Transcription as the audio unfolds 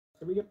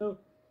Here we go.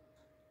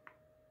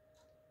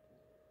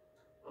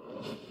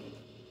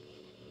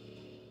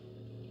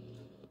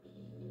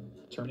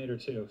 Terminator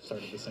 2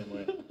 started the same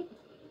way.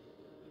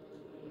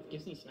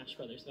 Gives me Smash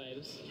Brothers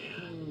vibes.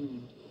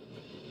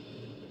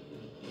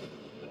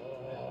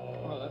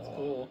 Oh, that's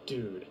cool.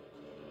 Dude.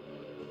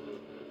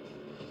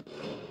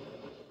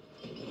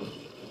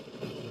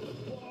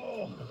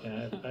 Whoa.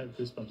 Okay, I have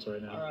goosebumps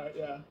right now. All right,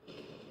 yeah.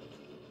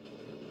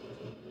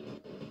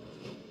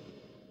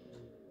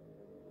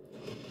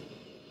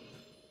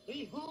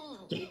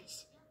 Behold,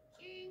 Yes.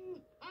 King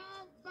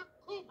of the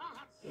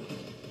Koopas!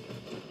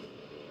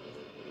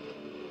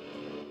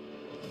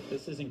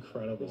 This is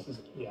incredible. This is,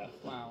 yeah.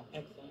 Wow.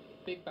 Excellent.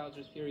 Big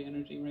Bowser's Fury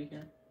energy right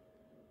here.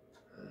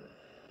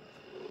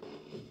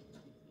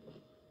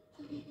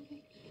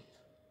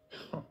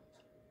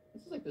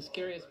 This is like the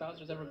scariest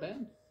Bowser's ever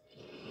been.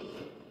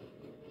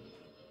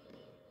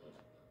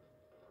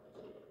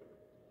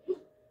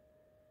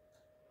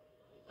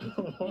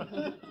 What?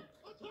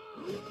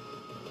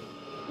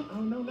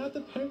 Oh no, not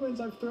the penguins!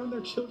 I've thrown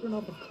their children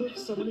off of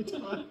cliffs so many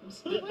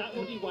times. That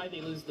will be why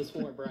they lose this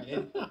war,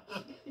 Brian.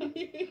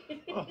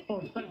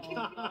 Oh my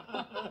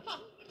god!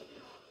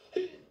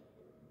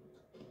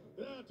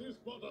 That is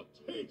but a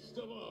taste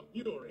of our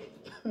fury.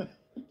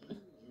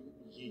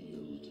 You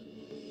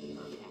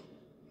yield.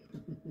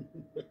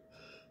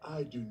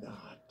 I do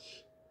not.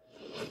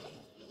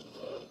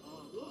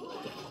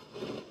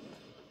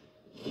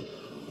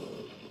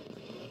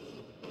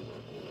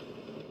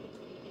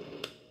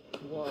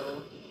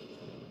 Whoa.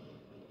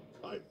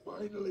 I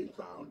finally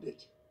found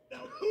it.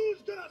 Now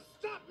who's gonna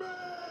stop me?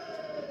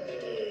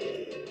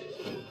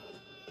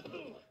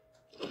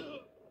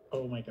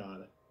 Oh my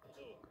god.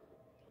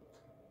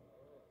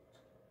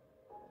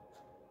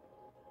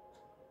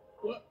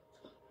 What?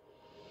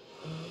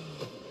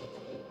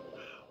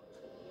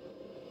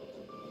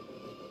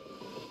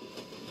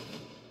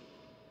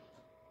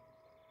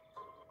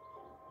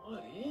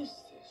 What is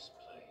this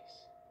place?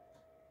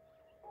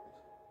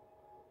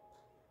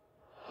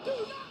 Do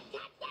not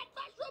touch that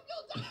mushroom,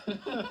 you'll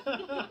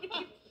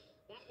die!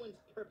 That one's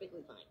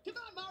perfectly fine. Come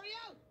on,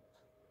 Mario!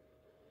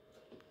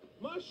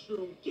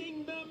 Mushroom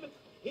Kingdom,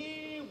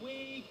 here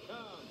we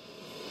come.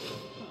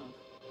 Huh.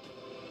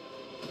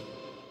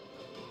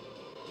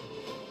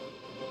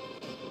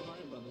 Super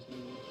Mario Brothers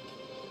movie.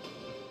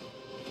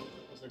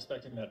 I was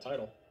expecting that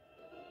title.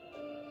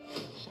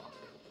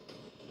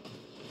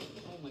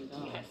 Oh my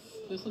god. Yes.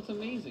 This looks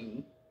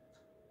amazing.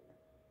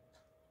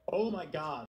 Oh my god.